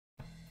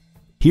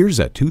Here's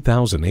a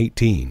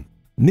 2018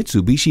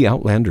 Mitsubishi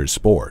Outlander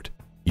Sport.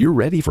 You're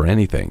ready for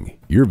anything.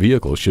 Your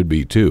vehicle should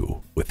be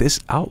too. With this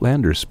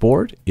Outlander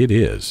Sport, it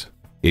is.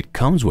 It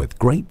comes with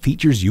great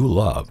features you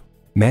love.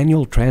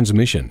 Manual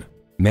transmission,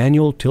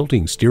 manual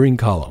tilting steering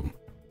column,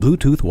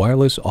 Bluetooth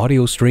wireless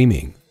audio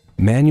streaming,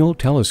 manual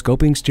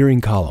telescoping steering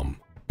column,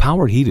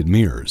 power heated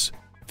mirrors,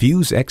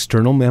 Fuse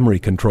external memory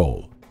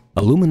control,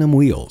 aluminum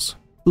wheels,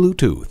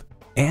 Bluetooth,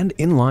 and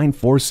inline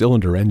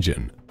 4-cylinder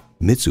engine.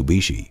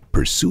 Mitsubishi,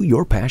 pursue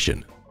your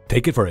passion.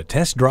 Take it for a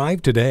test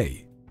drive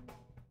today.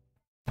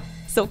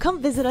 So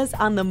come visit us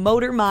on the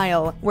Motor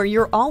Mile, where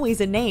you're always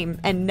a name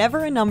and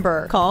never a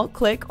number. Call,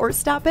 click, or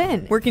stop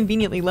in. We're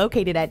conveniently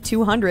located at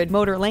 200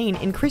 Motor Lane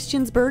in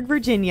Christiansburg,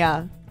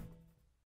 Virginia.